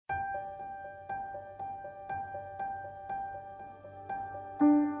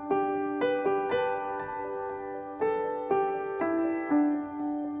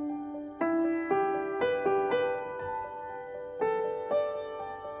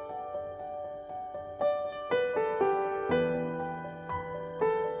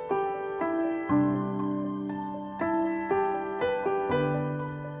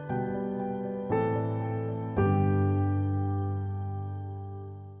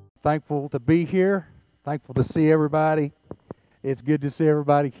Thankful to be here. Thankful to see everybody. It's good to see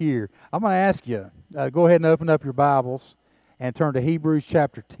everybody here. I'm going to ask you, go ahead and open up your Bibles and turn to Hebrews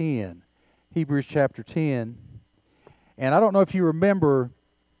chapter 10. Hebrews chapter 10. And I don't know if you remember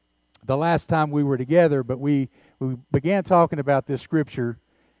the last time we were together, but we began talking about this scripture,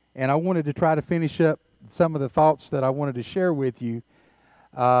 and I wanted to try to finish up some of the thoughts that I wanted to share with you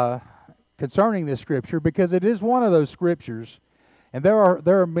concerning this scripture, because it is one of those scriptures, and there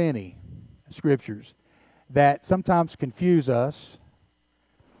are many scriptures that sometimes confuse us.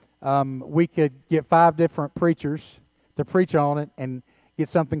 We could get 5 different preachers to preach on it and get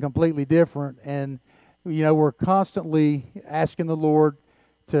something completely different, and we're constantly asking the Lord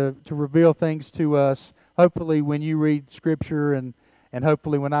to reveal things to us. Hopefully when you read scripture and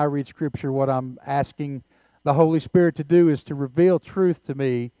hopefully when I read scripture, what I'm asking the Holy Spirit to do is to reveal truth to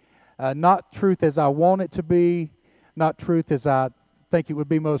me, not truth as I want it to be, not truth as I think it would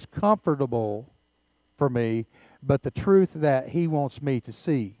be most comfortable for me, but the truth that He wants me to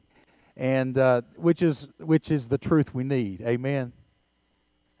see, and which is the truth we need. Amen.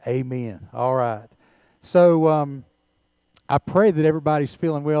 Amen. All right. So I pray that everybody's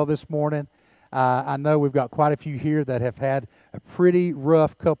feeling well this morning. I know we've got quite a few here that have had a pretty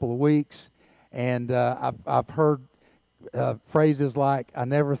rough couple of weeks, and I've heard phrases like, "I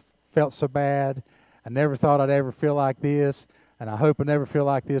never felt so bad. I never thought I'd ever feel like this, and I hope I never feel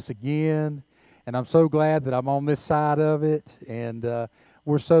like this again." And I'm so glad that I'm on this side of it, and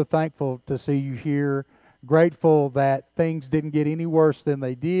we're so thankful to see you here. Grateful that things didn't get any worse than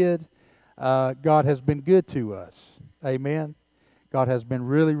they did. God has been good to us. Amen. God has been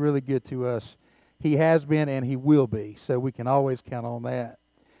really, really good to us. He has been and He will be, so we can always count on that.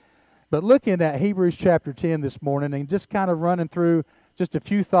 But looking at Hebrews chapter 10 this morning and just kind of running through just a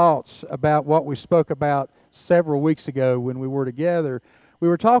few thoughts about what we spoke about several weeks ago when we were together, we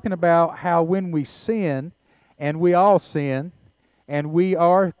were talking about how when we sin, and we all sin, and we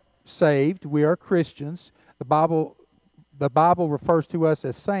are saved, we are Christians, the Bible refers to us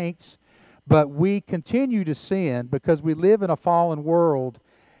as saints, but we continue to sin because we live in a fallen world,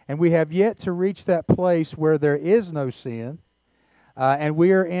 and we have yet to reach that place where there is no sin, and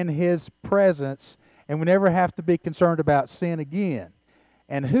we are in His presence, and we never have to be concerned about sin again.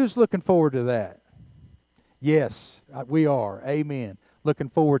 And who's looking forward to that? Yes, we are. Amen. Looking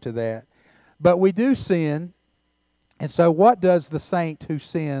forward to that. But we do sin, and so what does the saint who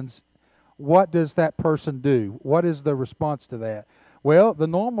sins, what does that person do? What is the response to that? Well, the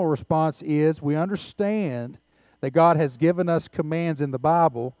normal response is we understand that God has given us commands in the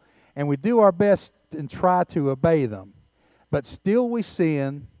Bible, and we do our best and try to obey them. But still we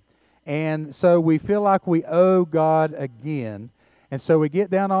sin, and so we feel like we owe God again. And so we get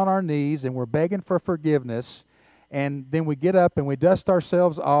down on our knees, and we're begging for forgiveness, and then we get up and we dust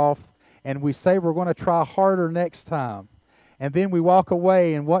ourselves off, and we say we're going to try harder next time. And then we walk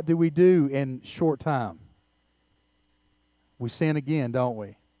away, and what do we do in short time? We sin again, don't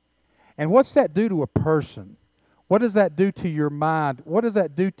we? And what's that do to a person? What does that do to your mind? What does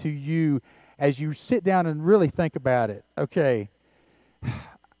that do to you as you sit down and really think about it? Okay,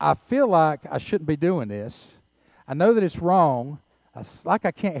 I feel like I shouldn't be doing this. I know that it's wrong. It's like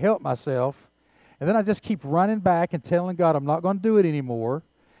I can't help myself. And then I just keep running back and telling God I'm not going to do it anymore.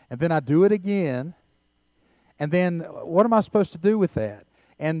 And then I do it again. And then what am I supposed to do with that?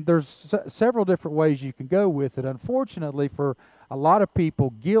 And there's several different ways you can go with it. Unfortunately, for a lot of people,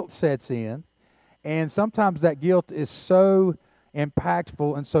 guilt sets in. And sometimes that guilt is so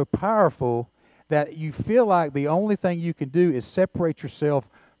impactful and so powerful that you feel like the only thing you can do is separate yourself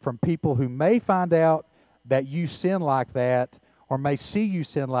from people who may find out that you sin like that, or may see you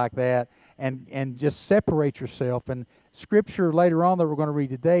sin like that, and just separate yourself. And Scripture later on that we're going to read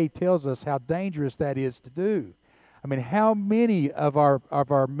today tells us how dangerous that is to do. I mean, how many of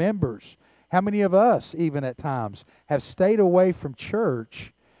our members, how many of us even at times, have stayed away from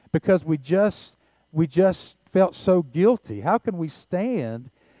church because we just felt so guilty? How can we stand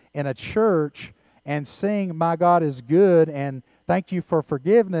in a church and sing "My God is good" and "Thank you for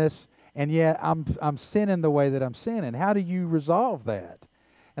forgiveness," and yet I'm sinning the way that I'm sinning? How do you resolve that?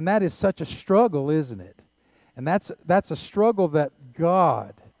 And that is such a struggle, isn't it? And that's a struggle that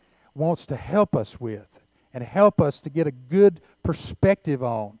God wants to help us with and help us to get a good perspective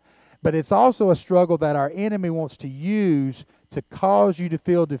on. But it's also a struggle that our enemy wants to use to cause you to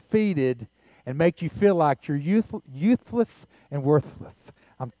feel defeated and make you feel like you're useless and worthless.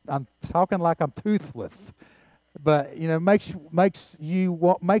 I'm talking like I'm toothless, but he wants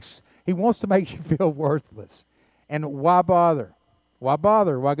to make you feel worthless. And why bother? Why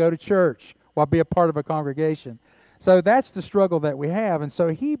bother? Why go to church? Why be a part of a congregation? So that's the struggle that we have. And so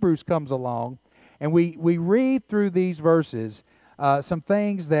Hebrews comes along, and we read through these verses some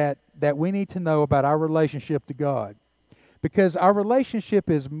things that we need to know about our relationship to God. Because our relationship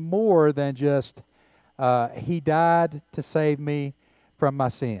is more than just, He died to save me from my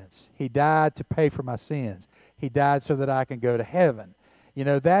sins. He died to pay for my sins. He died so that I can go to heaven. You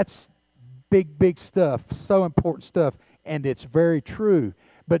know, that's big, big stuff, so important stuff, and it's very true.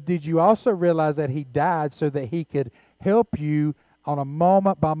 But did you also realize that He died so that He could help you on a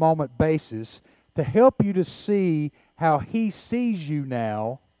moment-by-moment basis, to help you to see how He sees you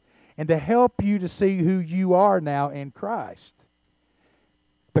now, and to help you to see who you are now in Christ?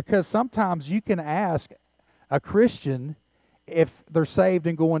 Because sometimes you can ask a Christian if they're saved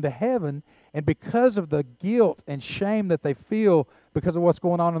and going to heaven, and because of the guilt and shame that they feel because of what's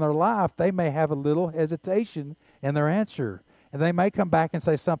going on in their life, they may have a little hesitation in their answer. And they may come back and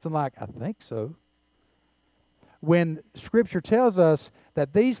say something like, I think so. When Scripture tells us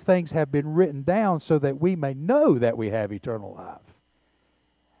that these things have been written down so that we may know that we have eternal life.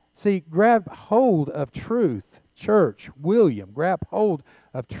 See, grab hold of truth. Church, William, grab hold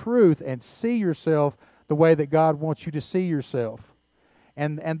of truth and see yourself the way that God wants you to see yourself.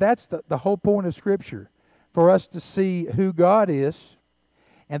 And that's the whole point of Scripture. For us to see who God is,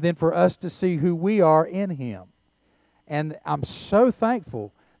 and then for us to see who we are in Him. And I'm so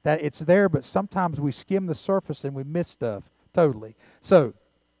thankful that it's there, but sometimes we skim the surface and we miss stuff totally. So,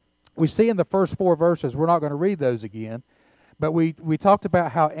 we see in the first 4 verses, we're not going to read those again, but we talked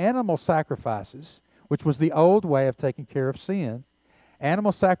about how animal sacrifices, which was the old way of taking care of sin,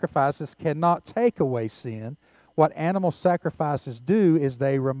 animal sacrifices cannot take away sin. What animal sacrifices do is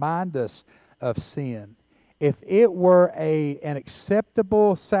they remind us of sin. If it were an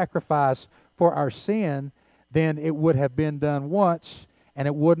acceptable sacrifice for our sin, then it would have been done once, and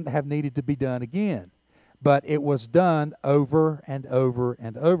it wouldn't have needed to be done again. But it was done over and over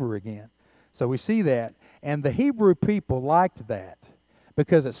and over again. So we see that. And the Hebrew people liked that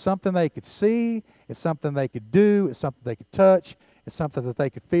because it's something they could see, it's something they could do, it's something they could touch, it's something that they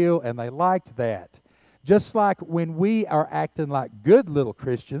could feel, and they liked that. Just like when we are acting like good little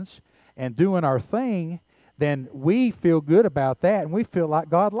Christians and doing our thing, then we feel good about that, and we feel like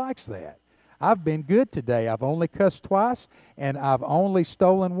God likes that. I've been good today. I've only cussed twice, and I've only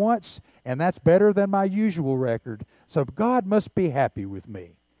stolen once, and that's better than my usual record. So God must be happy with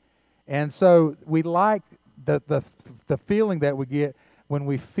me. And so we like the feeling that we get when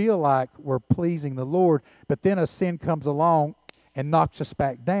we feel like we're pleasing the Lord, but then a sin comes along and knocks us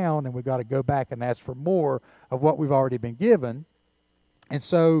back down, and we've got to go back and ask for more of what we've already been given. And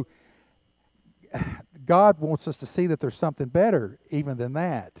so God wants us to see that there's something better even than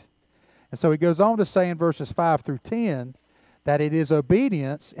that. And so He goes on to say in verses 5 through 10 that it is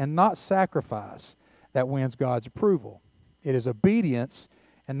obedience and not sacrifice that wins God's approval. It is obedience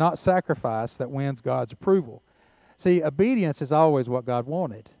and not sacrifice that wins God's approval. See, obedience is always what God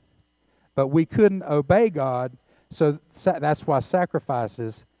wanted. But we couldn't obey God, so that's why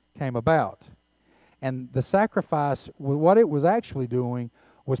sacrifices came about. And the sacrifice, what it was actually doing,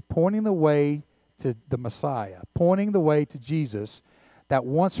 was pointing the way to the Messiah, pointing the way to Jesus, that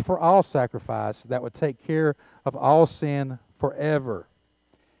once for all sacrifice that would take care of all sin forever.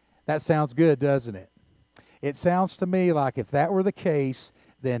 That sounds good, doesn't it? It sounds to me like if that were the case,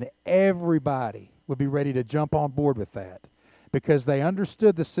 then everybody would be ready to jump on board with that, because they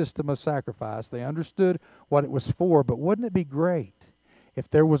understood the system of sacrifice. They understood what it was for. But wouldn't it be great if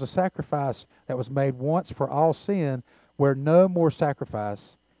there was a sacrifice that was made once for all sin, where no more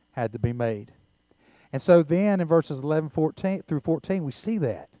sacrifice had to be made? And so then in verses 11 through 14, we see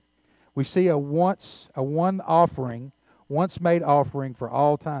that. We see a once made offering for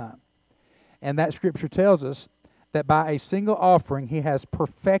all time. And that Scripture tells us that by a single offering He has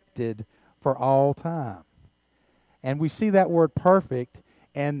perfected for all time. And we see that word perfect,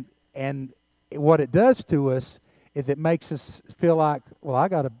 and what it does to us is it makes us feel like, well,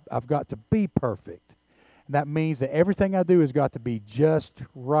 I've got to be perfect. And that means that everything I do has got to be just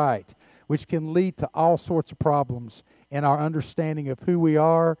right, which can lead to all sorts of problems in our understanding of who we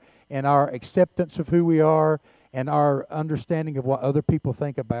are, and our acceptance of who we are, and our understanding of what other people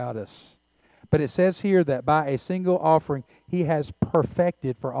think about us. But it says here that by a single offering He has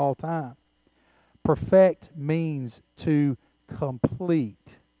perfected for all time. Perfect means to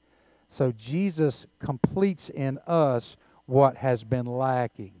complete. So Jesus completes in us what has been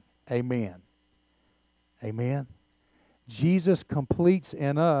lacking. Amen. Amen. Jesus completes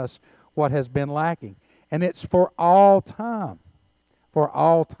in us what has been lacking. And it's for all time. For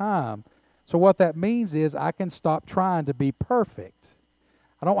all time. So what that means is I can stop trying to be perfect.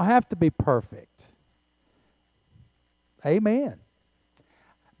 I don't have to be perfect. Amen.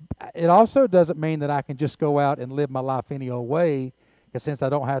 It also doesn't mean that I can just go out and live my life any old way, because since I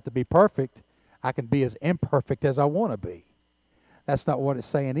don't have to be perfect, I can be as imperfect as I want to be. That's not what it's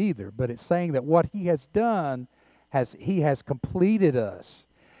saying either, but it's saying that what he has done, he has completed us.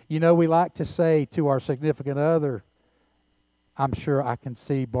 You know, we like to say to our significant other, I'm sure I can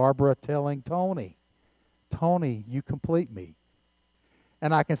see Barbara telling Tony, Tony, you complete me.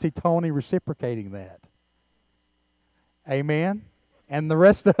 And I can see Tony reciprocating that. Amen? And the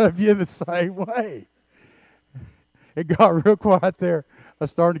rest of you the same way. It got real quiet there. I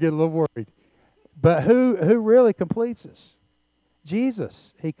was starting to get a little worried. But who really completes us?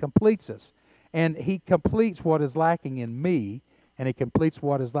 Jesus. He completes us. And he completes what is lacking in me, and he completes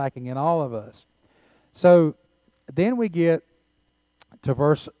what is lacking in all of us. So then we get to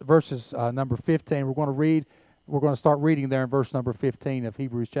verses number 15. We're going to start reading there in verse number 15 of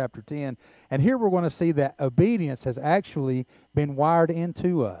Hebrews chapter 10. And here we're going to see that obedience has actually been wired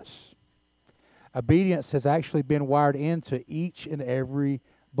into us. Obedience has actually been wired into each and every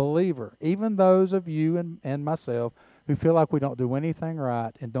believer. Even those of you and myself who feel like we don't do anything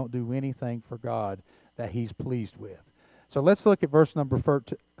right and don't do anything for God that he's pleased with. So let's look at verse number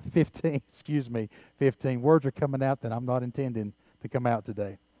 15. 15. Words are coming out that I'm not intending to come out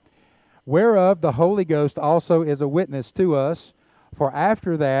today. Whereof the Holy Ghost also is a witness to us, for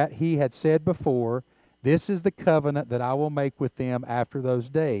after that he had said before, this is the covenant that I will make with them after those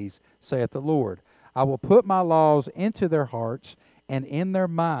days, saith the Lord. I will put my laws into their hearts, and in their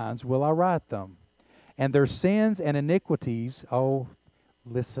minds will I write them. And their sins and iniquities, oh,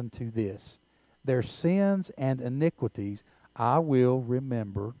 listen to this, their sins and iniquities I will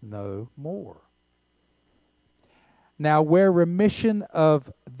remember no more. Now where remission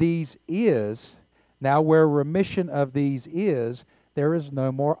of these is, there is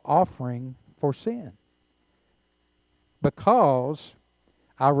no more offering for sin, because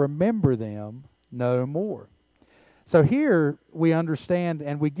I remember them no more. So here we understand,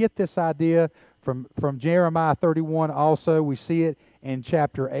 and we get this idea from Jeremiah 31 also. We see it in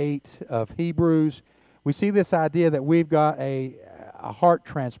chapter 8 of Hebrews. We see this idea that we've got a heart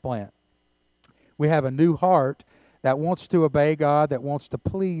transplant. We have a new heart that wants to obey God, that wants to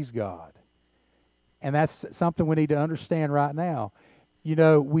please God. And that's something we need to understand right now. You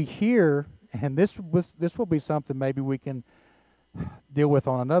know, we hear, and this will be something maybe we can deal with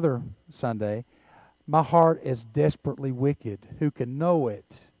on another Sunday. My heart is desperately wicked. Who can know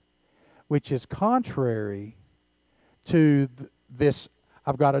it? Which is contrary to this,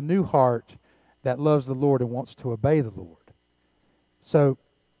 I've got a new heart that loves the Lord and wants to obey the Lord. So,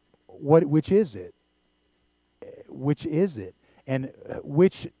 which is it? Which is it? And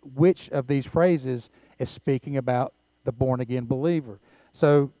which of these phrases is speaking about the born-again believer?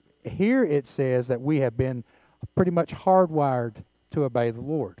 So here it says that we have been pretty much hardwired to obey the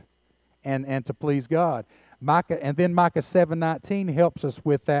Lord and to please God. Micah 7:19 helps us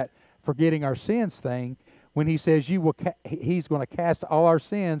with that forgetting our sins thing when he says he's going to cast all our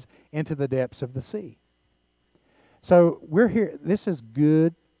sins into the depths of the sea. So we're here. This is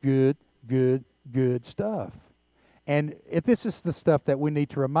good stuff. And if this is the stuff that we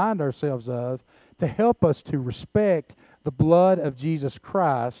need to remind ourselves of to help us to respect the blood of Jesus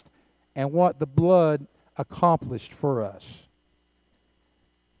Christ and what the blood accomplished for us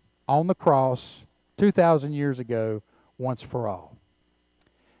on the cross 2,000 years ago, once for all.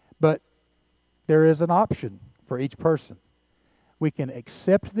 But there is an option for each person. We can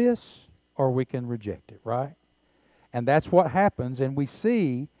accept this or we can reject it, right? And that's what happens, and we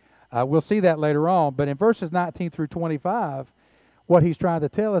see, we'll see that later on, but in verses 19 through 25, what he's trying to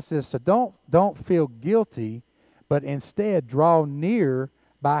tell us is, so don't feel guilty, but instead draw near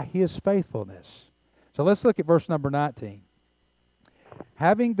by his faithfulness. So let's look at verse number 19.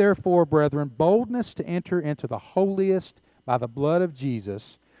 Having therefore, brethren, boldness to enter into the holiest by the blood of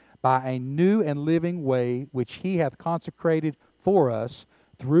Jesus, by a new and living way which he hath consecrated for us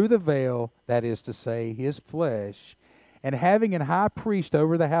through the veil, that is to say, his flesh, and having an high priest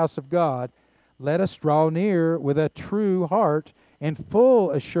over the house of God, let us draw near with a true heart in full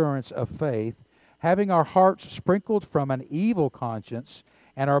assurance of faith, having our hearts sprinkled from an evil conscience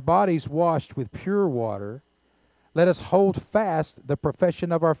and our bodies washed with pure water. Let us hold fast the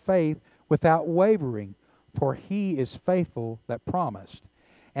profession of our faith without wavering, for he is faithful that promised.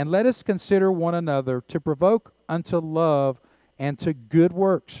 And let us consider one another to provoke unto love and to good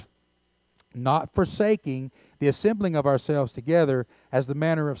works, not forsaking the assembling of ourselves together, as the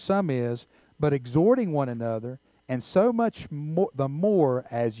manner of some is, but exhorting one another, and so much more, the more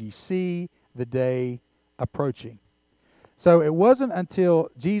as ye see the day approaching. So it wasn't until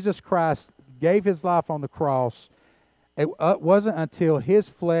Jesus Christ gave his life on the cross It wasn't until his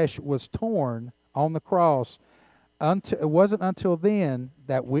flesh was torn on the cross, it wasn't until then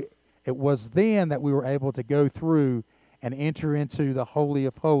that we were able to go through and enter into the Holy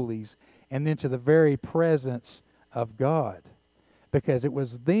of Holies and into the very presence of God. Because it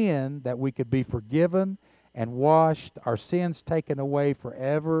was then that we could be forgiven and washed, our sins taken away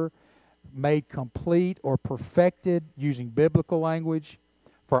forever, made complete or perfected, using biblical language,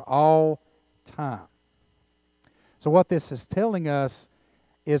 for all time. So what this is telling us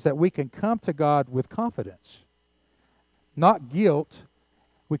is that we can come to God with confidence, not guilt.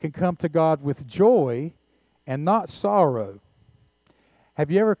 We can come to God with joy and not sorrow.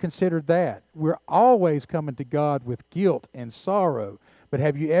 Have you ever considered that? We're always coming to God with guilt and sorrow. But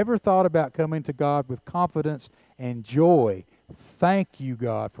have you ever thought about coming to God with confidence and joy? Thank you,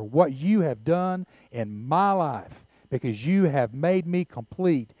 God, for what you have done in my life, because you have made me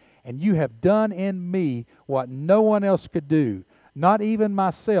complete, and you have done in me what no one else could do. Not even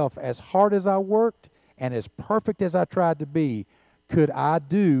myself, as hard as I worked and as perfect as I tried to be, could I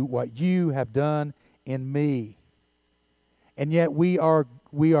do what you have done in me. And yet we are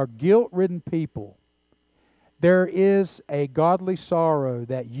guilt-ridden people. There is a godly sorrow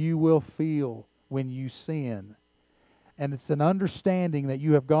that you will feel when you sin. And it's an understanding that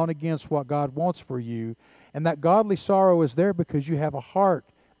you have gone against what God wants for you. And that godly sorrow is there because you have a heart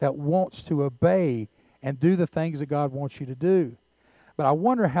that wants to obey and do the things that God wants you to do. But I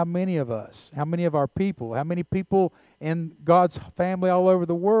wonder how many of us, how many of our people, how many people in God's family all over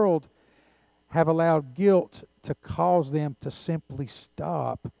the world have allowed guilt to cause them to simply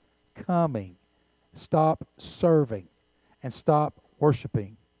stop coming, stop serving, and stop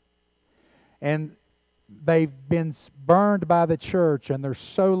worshiping. And they've been burned by the church, and they're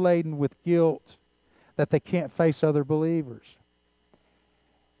so laden with guilt that they can't face other believers.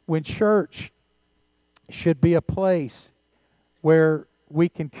 When church should be a place where we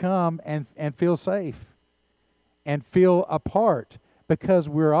can come and feel safe and feel a part, because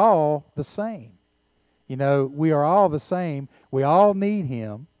we're all the same. You know, we are all the same. We all need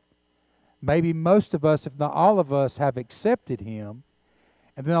Him. Maybe most of us, if not all of us, have accepted Him.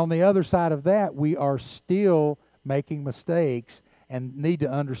 And then on the other side of that, we are still making mistakes and need to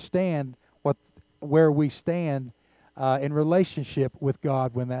understand where we stand in relationship with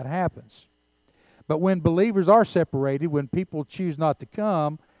God when that happens. But when believers are separated, when people choose not to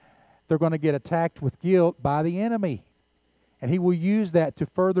come, they're going to get attacked with guilt by the enemy. And he will use that to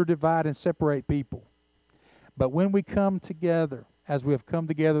further divide and separate people. But when we come together, as we have come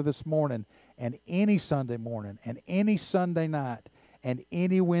together this morning, and any Sunday morning, and any Sunday night, and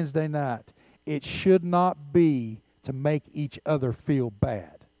any Wednesday night, it should not be to make each other feel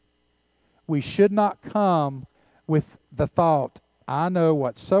bad. We should not come with the thought, I know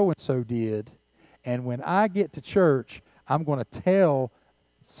what so-and-so did, and when I get to church, I'm going to tell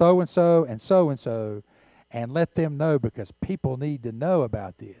so-and-so and so-and-so and let them know, because people need to know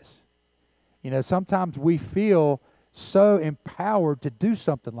about this. You know, sometimes we feel so empowered to do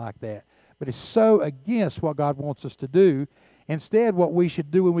something like that, but it's so against what God wants us to do. Instead, what we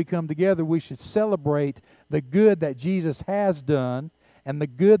should do when we come together, we should celebrate the good that Jesus has done and the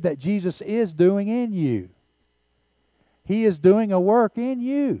good that Jesus is doing in you. He is doing a work in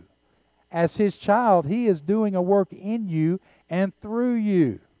you. As His child, He is doing a work in you and through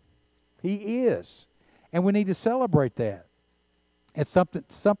you. He is. And we need to celebrate that. It's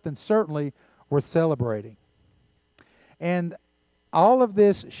something certainly worth celebrating. And all of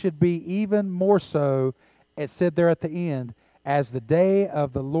this should be even more so, it said there at the end, as the day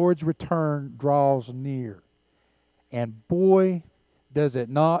of the Lord's return draws near. And boy, does it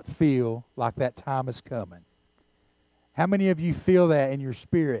not feel like that time is coming. How many of you feel that in your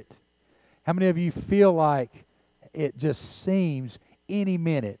spirit? How many of you feel like it just seems any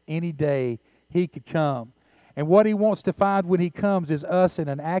minute, any day, He could come? And what He wants to find when He comes is us in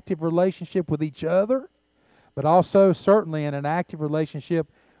an active relationship with each other, but also certainly in an active relationship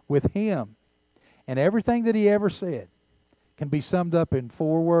with Him. And everything that He ever said can be summed up in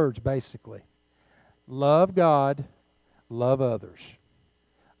 4 words, basically. Love God, love others.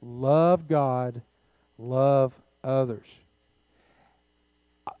 Love God, love others.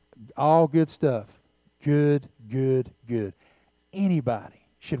 All good stuff. Good, good, good. Anybody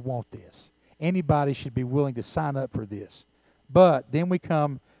should want this. Anybody should be willing to sign up for this. But then we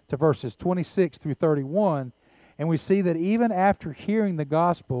come to verses 26 through 31, and we see that even after hearing the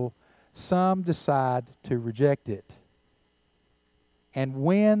gospel, some decide to reject it. And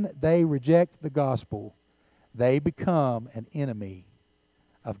when they reject the gospel, they become an enemy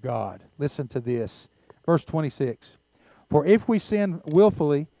of God. Listen to this. Verse 26. For if we sin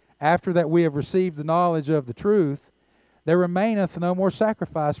willfully after that we have received the knowledge of the truth, there remaineth no more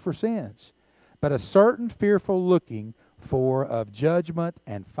sacrifice for sins, but a certain fearful looking for of judgment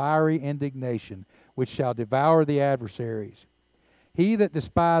and fiery indignation, which shall devour the adversaries. He that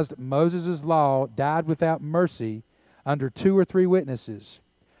despised Moses' law died without mercy under 2 or 3 witnesses.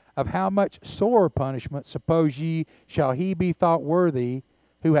 Of how much sore punishment, suppose ye, shall he be thought worthy,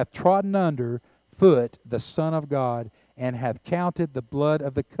 who hath trodden under foot the Son of God, and hath counted the blood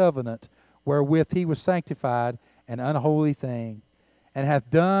of the covenant wherewith he was sanctified an unholy thing, and hath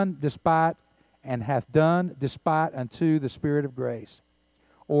done despite unto the Spirit of grace,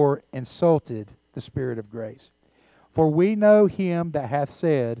 or insulted the Spirit of grace. For we know him that hath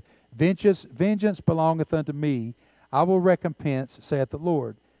said, Vengeance belongeth unto me, I will recompense, saith the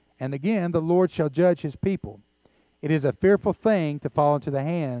Lord. And again, the Lord shall judge his people. It is a fearful thing to fall into the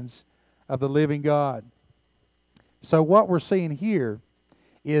hands of the living God. So what we're seeing here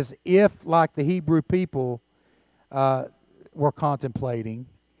is, if, like the Hebrew people were contemplating,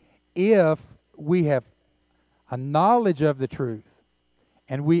 if we have a knowledge of the truth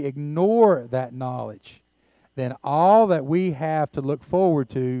and we ignore that knowledge, then all that we have to look forward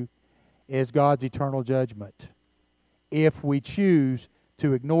to is God's eternal judgment, if we choose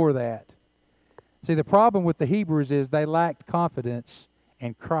to ignore that. See, the problem with the Hebrews is they lacked confidence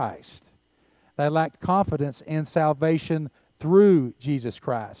in Christ. They lacked confidence in salvation through Jesus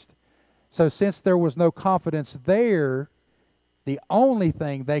Christ. So since there was no confidence there, the only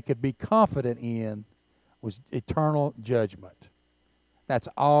thing they could be confident in was eternal judgment. That's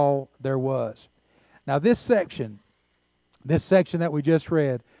all there was. Now this section that we just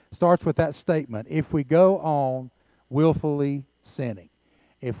read starts with that statement, if we go on willfully sinning.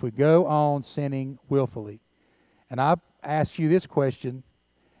 If we go on sinning willfully. And I ask you this question,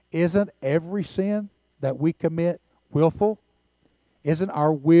 isn't every sin that we commit willful? Isn't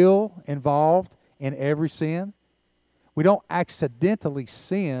our will involved in every sin? We don't accidentally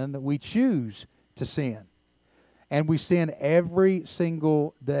sin, we choose to sin. And we sin every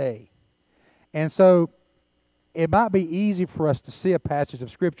single day. And so it might be easy for us to see a passage of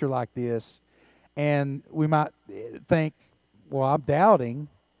Scripture like this, and we might think, well, I'm doubting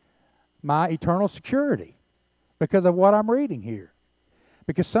my eternal security because of what I'm reading here.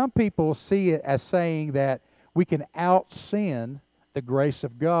 Because some people see it as saying that we can out-sin the grace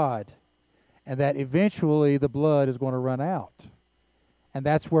of God, and that eventually the blood is going to run out. And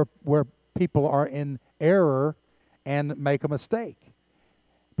that's where people are in error and make a mistake.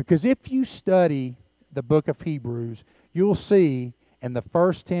 Because if you study the book of Hebrews, you'll see in the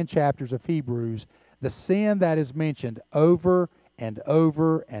first 10 chapters of Hebrews, the sin that is mentioned over and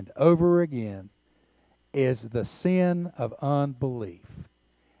over and over again is the sin of unbelief.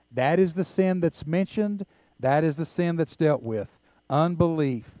 That is the sin that's mentioned. That is the sin that's dealt with.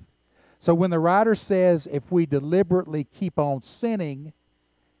 Unbelief. So when the writer says if we deliberately keep on sinning,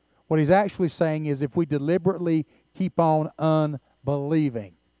 what he's actually saying is if we deliberately keep on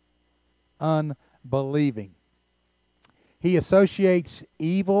unbelieving. Unbelieving. He associates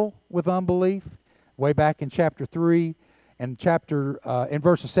evil with unbelief way back in chapter 3 and in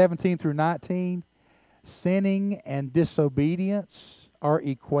verses 17 through 19. Sinning and disobedience are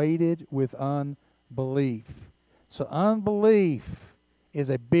equated with unbelief. So unbelief is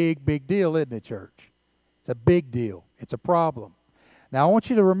a big, big deal, isn't it, church? It's a big deal. It's a problem. Now, I want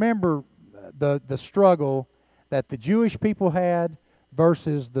you to remember the struggle that the Jewish people had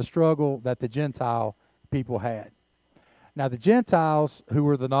versus the struggle that the Gentile people had. Now, the Gentiles, who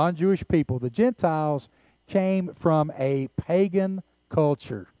were the non-Jewish people, the Gentiles came from a pagan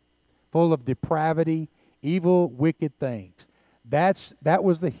culture full of depravity, evil, wicked things. That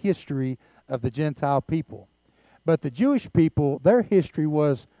was the history of the Gentile people. But the Jewish people, their history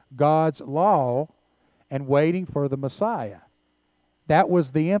was God's law and waiting for the Messiah. That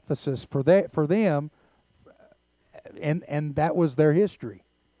was the emphasis for them, and that was their history.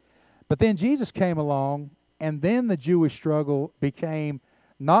 But then Jesus came along, and then the Jewish struggle became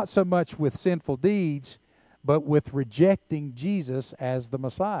not so much with sinful deeds, but with rejecting Jesus as the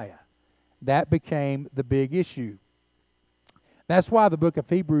Messiah. That became the big issue. That's why the book of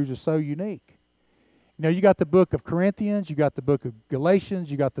Hebrews is so unique. You know, you got the book of Corinthians, you got the book of Galatians,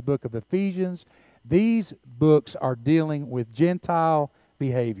 you got the book of Ephesians. These books are dealing with Gentile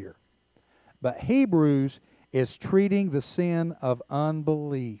behavior. But Hebrews is treating the sin of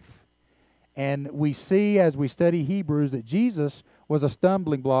unbelief. And we see as we study Hebrews that Jesus was a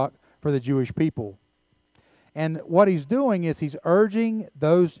stumbling block for the Jewish people. And what he's doing is he's urging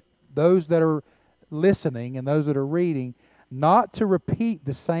those that are listening and those that are reading not to repeat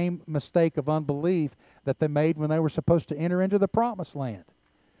the same mistake of unbelief that they made when they were supposed to enter into the promised land.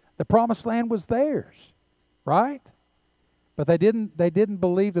 The promised land was theirs, right? But they didn't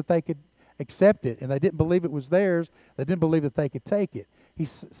believe that they could accept it, and they didn't believe it was theirs. They didn't believe that they could take it.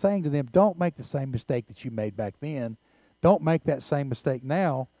 He's saying to them, don't make the same mistake that you made back then. Don't make that same mistake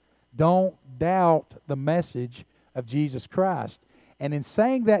now. Don't doubt the message of Jesus Christ. And in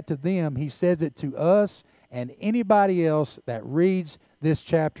saying that to them, he says it to us and anybody else that reads this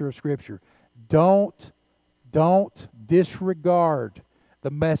chapter of Scripture. Don't disregard the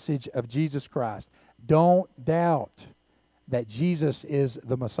message of Jesus Christ. Don't doubt that Jesus is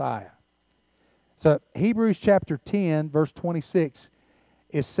the Messiah. So Hebrews chapter 10, verse 26,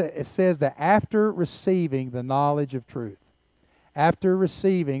 it says that after receiving the knowledge of truth, after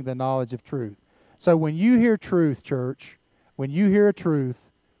receiving the knowledge of truth. So when you hear truth, church, when you hear a truth,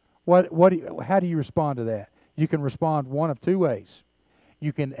 how do you respond to that? You can respond one of two ways.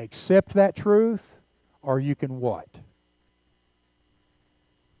 You can accept that truth, or you can what?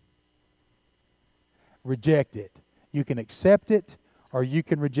 Reject it. You can accept it, or you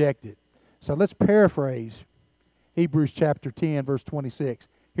can reject it. So let's paraphrase Hebrews chapter 10, verse 26.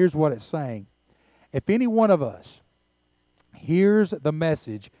 Here's what it's saying. If any one of us hears the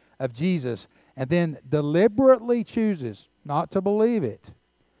message of Jesus and then deliberately chooses not to believe it,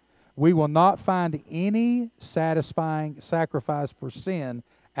 we will not find any satisfying sacrifice for sin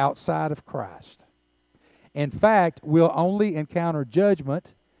outside of Christ. In fact, we'll only encounter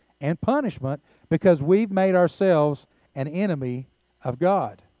judgment and punishment because we've made ourselves an enemy of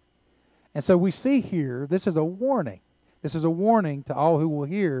God. And so we see here, this is a warning. This is a warning to all who will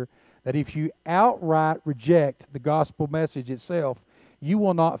hear that if you outright reject the gospel message itself, you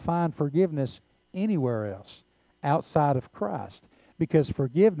will not find forgiveness anywhere else outside of Christ, because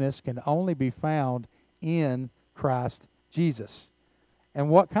forgiveness can only be found in Christ Jesus. And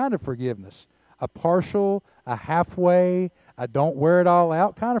what kind of forgiveness? A partial, a halfway, a don't wear it all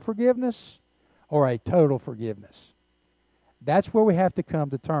out kind of forgiveness, or a total forgiveness? That's where we have to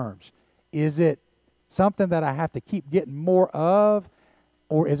come to terms. Is it something that I have to keep getting more of,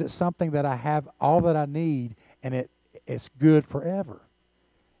 or is it something that I have all that I need and it's good forever?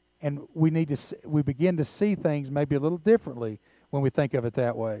 And we begin to see things maybe a little differently when we think of it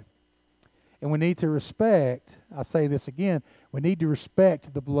that way. And we need to respect, I'll say this again, we need to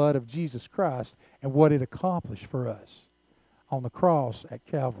respect the blood of Jesus Christ and what it accomplished for us on the cross at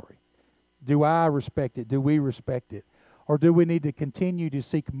Calvary. Do I respect it? Do we respect it? Or do we need to continue to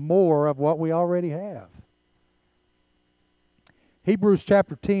seek more of what we already have? Hebrews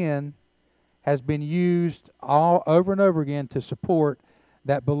chapter 10 has been used all over and over again to support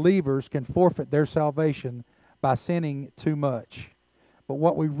that believers can forfeit their salvation by sinning too much. But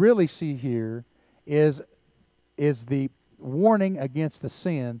what we really see here is the warning against the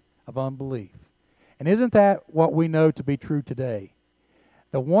sin of unbelief. And isn't that what we know to be true today?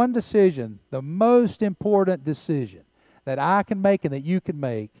 The one decision, the most important decision that I can make and that you can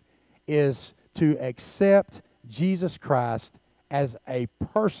make is to accept Jesus Christ as a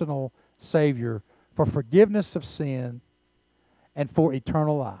personal Savior for forgiveness of sin and for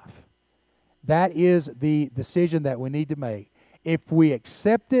eternal life. That is the decision that we need to make. If we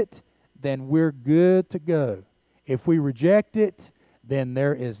accept it, then we're good to go. If we reject it, then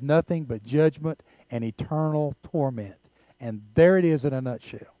there is nothing but judgment and eternal torment. And there it is in a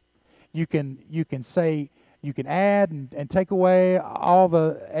nutshell. You can say, you can add and take away all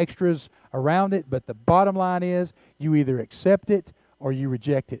the extras around it, but the bottom line is you either accept it or you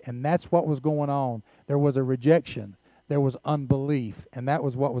reject it. And that's what was going on. There was a rejection. There was unbelief. And that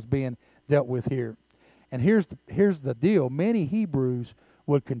was what was being dealt with here. And here's the deal. Many Hebrews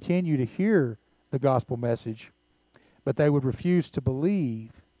would continue to hear the gospel message, but they would refuse to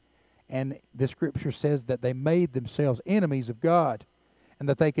believe. And the Scripture says that they made themselves enemies of God and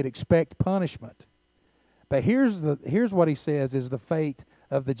that they could expect punishment. But here's what he says is the fate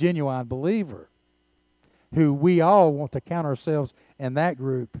of the genuine believer, who we all want to count ourselves in that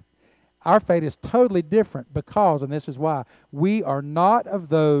group. Our fate is totally different because, and this is why, we are not of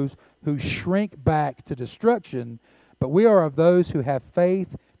those who shrink back to destruction, but we are of those who have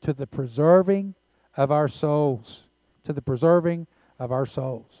faith to the preserving of our souls. To the preserving of our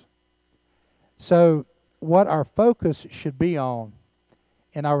souls. So, what our focus should be on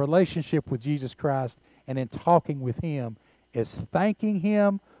in our relationship with Jesus Christ and in talking with Him is thanking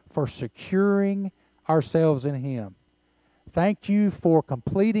Him for securing ourselves in Him. Thank you for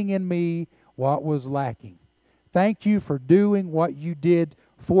completing in me what was lacking. Thank you for doing what you did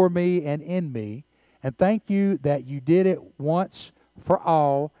for me and in me. And thank you that you did it once for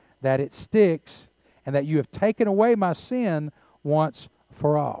all, that it sticks, and that you have taken away my sin once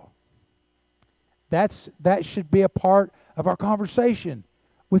for all. That should be a part of our conversation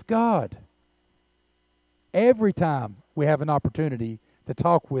with God. Every time we have an opportunity to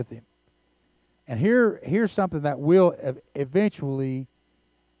talk with Him. And here's something that will eventually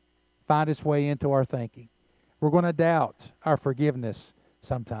find its way into our thinking. We're going to doubt our forgiveness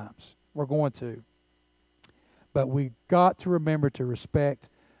sometimes. We're going to. But we've got to remember to respect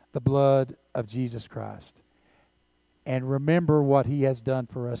the blood of Jesus Christ and remember what He has done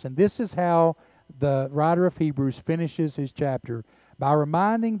for us. And this is how the writer of Hebrews finishes his chapter, by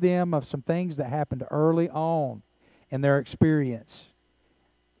reminding them of some things that happened early on in their experience.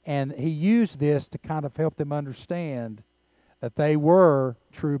 And he used this to kind of help them understand that they were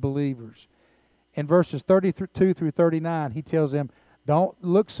true believers. In verses 32 through 39, he tells them, don't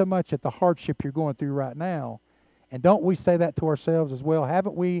look so much at the hardship you're going through right now. And don't we say that to ourselves as well?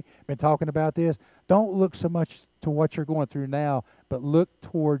 Haven't we been talking about this? Don't look so much to what you're going through now, but look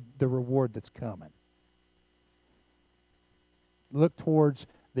toward the reward that's coming. Look towards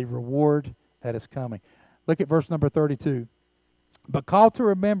the reward that is coming. Look at verse number 32. But call to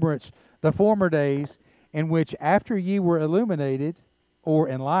remembrance the former days in which after ye were illuminated or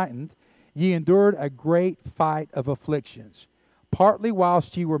enlightened, ye endured a great fight of afflictions, partly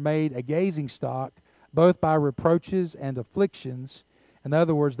whilst ye were made a gazing stock, both by reproaches and afflictions. In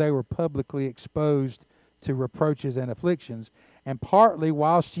other words, they were publicly exposed to reproaches and afflictions, and partly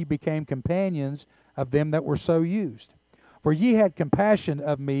whilst ye became companions of them that were so used. For ye had compassion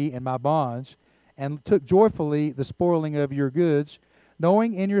of me in my bonds, and took joyfully the spoiling of your goods,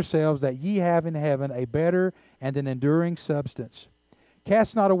 knowing in yourselves that ye have in heaven a better and an enduring substance.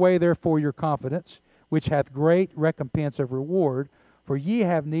 Cast not away therefore your confidence, which hath great recompense of reward, for ye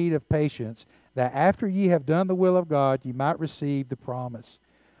have need of patience, that after ye have done the will of God, ye might receive the promise.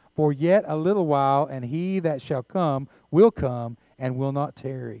 For yet a little while, and he that shall come will come, and will not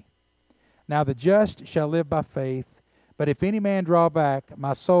tarry. Now the just shall live by faith. But if any man draw back,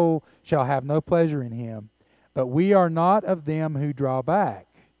 my soul shall have no pleasure in him. But we are not of them who draw back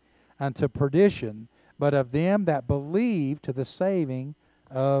unto perdition, but of them that believe to the saving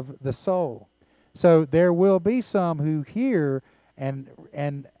of the soul. So there will be some who hear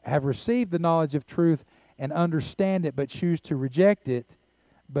and have received the knowledge of truth and understand it, but choose to reject it.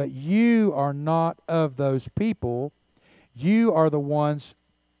 But you are not of those people. You are the ones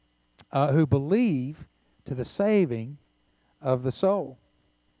who believe to the saving of the soul.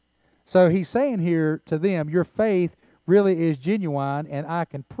 So he's saying here to them, your faith really is genuine, and I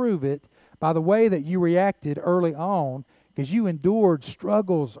can prove it by the way that you reacted early on, because you endured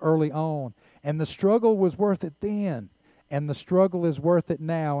struggles early on, and the struggle was worth it then, and the struggle is worth it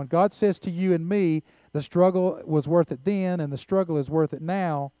now. And God says to you and me, the struggle was worth it then, and the struggle is worth it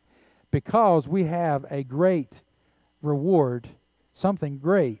now, because we have a great reward, something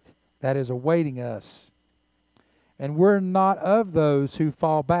great that is awaiting us. And we're not of those who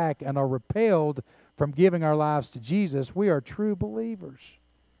fall back and are repelled from giving our lives to Jesus. We are true believers.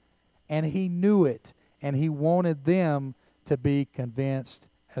 And He knew it, and He wanted them to be convinced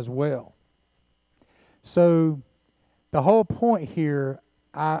as well. So the whole point here,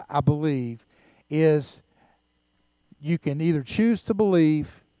 I believe, is you can either choose to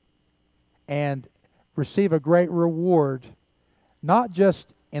believe and receive a great reward, not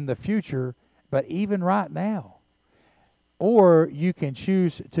just in the future, but even right now. Or you can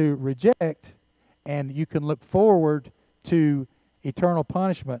choose to reject, and you can look forward to eternal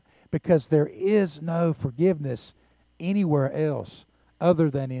punishment, because there is no forgiveness anywhere else other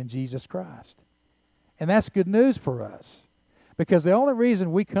than in Jesus Christ. And that's good news for us, because the only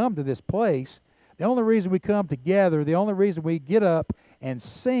reason we come to this place, the only reason we come together, the only reason we get up and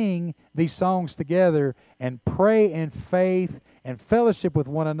sing these songs together and pray in faith and fellowship with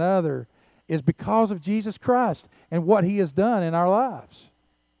one another is because of Jesus Christ and what He has done in our lives.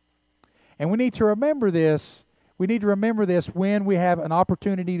 And we need to remember this. We need to remember this when we have an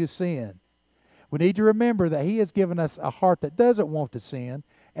opportunity to sin. We need to remember that He has given us a heart that doesn't want to sin,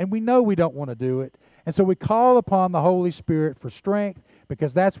 and we know we don't want to do it. And so we call upon the Holy Spirit for strength,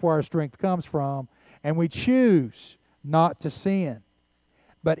 because that's where our strength comes from, and we choose not to sin.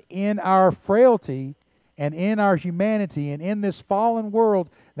 But in our frailty and in our humanity and in this fallen world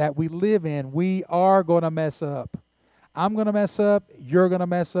that we live in, we are going to mess up. I'm going to mess up. You're going to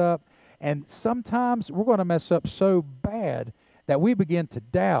mess up. And sometimes we're going to mess up so bad that we begin to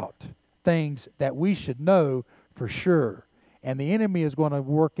doubt things that we should know for sure. And the enemy is going to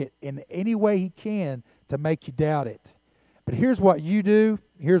work it in any way he can to make you doubt it. But here's what you do.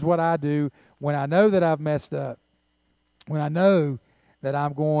 Here's what I do when I know that I've messed up. When I know that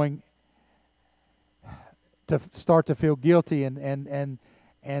I'm going to start to feel guilty and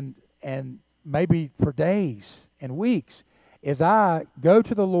maybe for days and weeks, is I go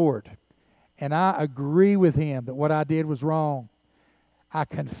to the Lord and I agree with Him that what I did was wrong, I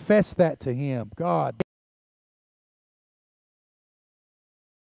confess that to Him. God,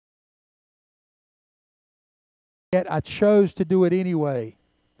 yet I chose to do it anyway.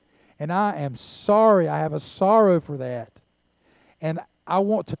 And I am sorry. I have a sorrow for that. And I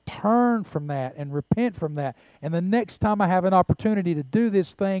want to turn from that and repent from that. And the next time I have an opportunity to do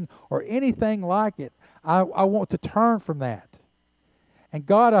this thing or anything like it, I want to turn from that. And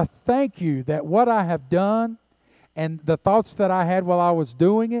God, I thank you that what I have done and the thoughts that I had while I was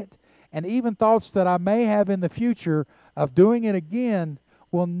doing it, and even thoughts that I may have in the future of doing it again,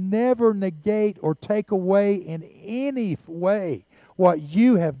 will never negate or take away in any way what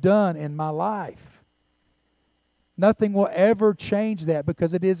you have done in my life. Nothing will ever change that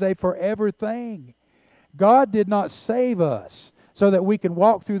because it is a forever thing. God did not save us so that we can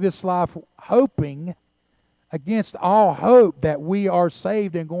walk through this life hoping against all hope that we are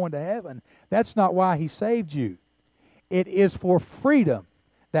saved and going to heaven. That's not why He saved you. It is for freedom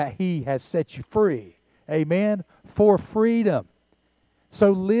that He has set you free. Amen? For freedom.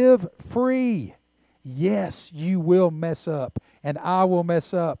 So live free. Yes, you will mess up, and I will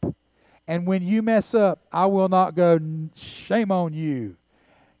mess up. And when you mess up, I will not go, shame on you.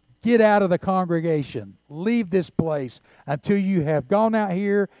 Get out of the congregation. Leave this place until you have gone out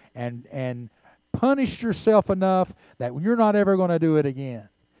here and punished yourself enough that you're not ever going to do it again.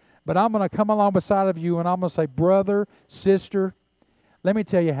 But I'm going to come along beside of you and I'm going to say, brother, sister, let me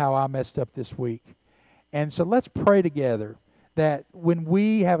tell you how I messed up this week. And so let's pray together that when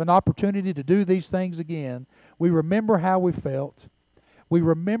we have an opportunity to do these things again, we remember how we felt. We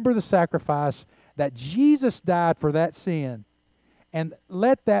remember the sacrifice that Jesus died for that sin. And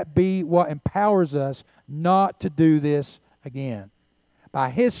let that be what empowers us not to do this again. By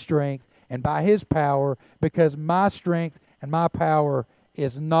His strength and by His power, because my strength and my power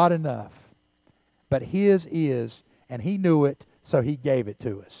is not enough. But His is, and He knew it, so He gave it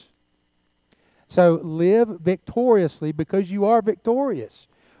to us. So live victoriously because you are victorious.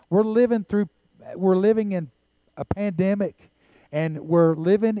 We're living in a pandemic, and we're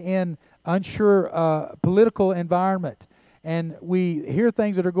living in unsure political environment. And we hear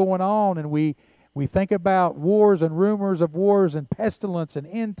things that are going on, and we think about wars and rumors of wars and pestilence and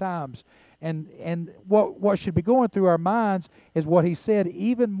end times. And what should be going through our minds is what He said,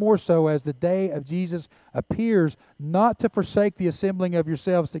 even more so as the day of Jesus appears, not to forsake the assembling of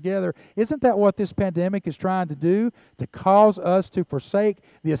yourselves together. Isn't that what this pandemic is trying to do? To cause us to forsake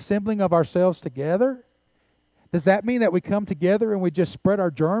the assembling of ourselves together? Does that mean that we come together and we just spread our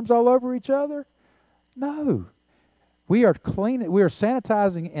germs all over each other? No. We are cleaning, we are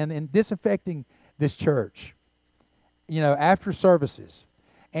sanitizing and disinfecting this church, after services.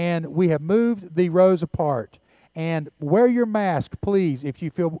 And we have moved the rows apart. And wear your mask, please, if you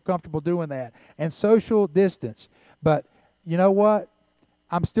feel comfortable doing that. And social distance. But you know what?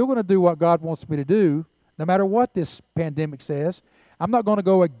 I'm still going to do what God wants me to do, no matter what this pandemic says. I'm not going to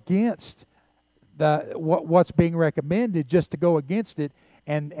go against what's being recommended just to go against it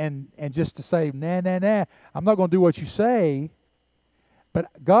and just to say, nah. I'm not going to do what you say.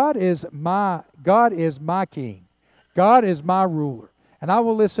 But God is my king. God is my ruler. And I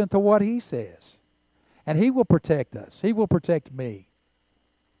will listen to what He says. And He will protect us. He will protect me.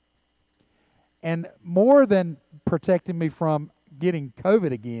 And more than protecting me from getting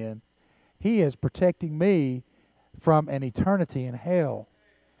COVID again, He is protecting me from an eternity in hell.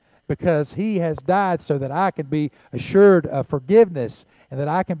 Because He has died so that I can be assured of forgiveness, and that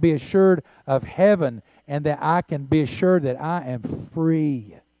I can be assured of heaven, and that I can be assured that I am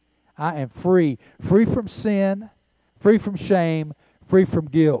free. I am free. Free from sin, free from shame, free from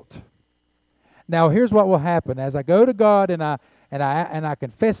guilt. Now here's what will happen. As I go to God and I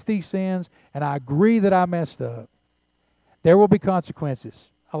confess these sins and I agree that I messed up, there will be consequences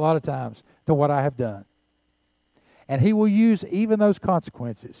a lot of times to what I have done. And He will use even those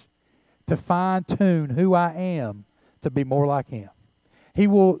consequences to fine-tune who I am to be more like Him. He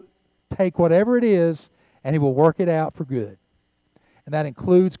will take whatever it is and He will work it out for good. And that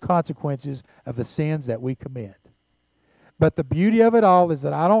includes consequences of the sins that we commit. But the beauty of it all is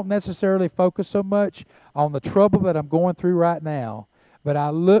that I don't necessarily focus so much on the trouble that I'm going through right now, but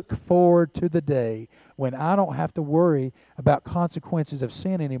I look forward to the day when I don't have to worry about consequences of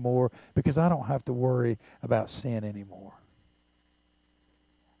sin anymore, because I don't have to worry about sin anymore.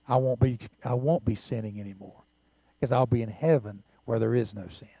 I won't be sinning anymore, because I'll be in heaven where there is no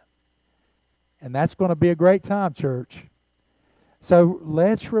sin. And that's going to be a great time, church. So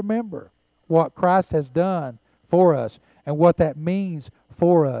let's remember what Christ has done for us and what that means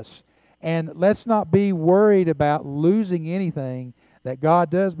for us. And let's not be worried about losing anything that God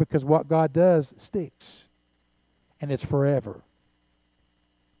does, because what God does sticks. And it's forever.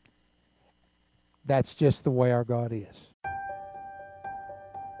 That's just the way our God is.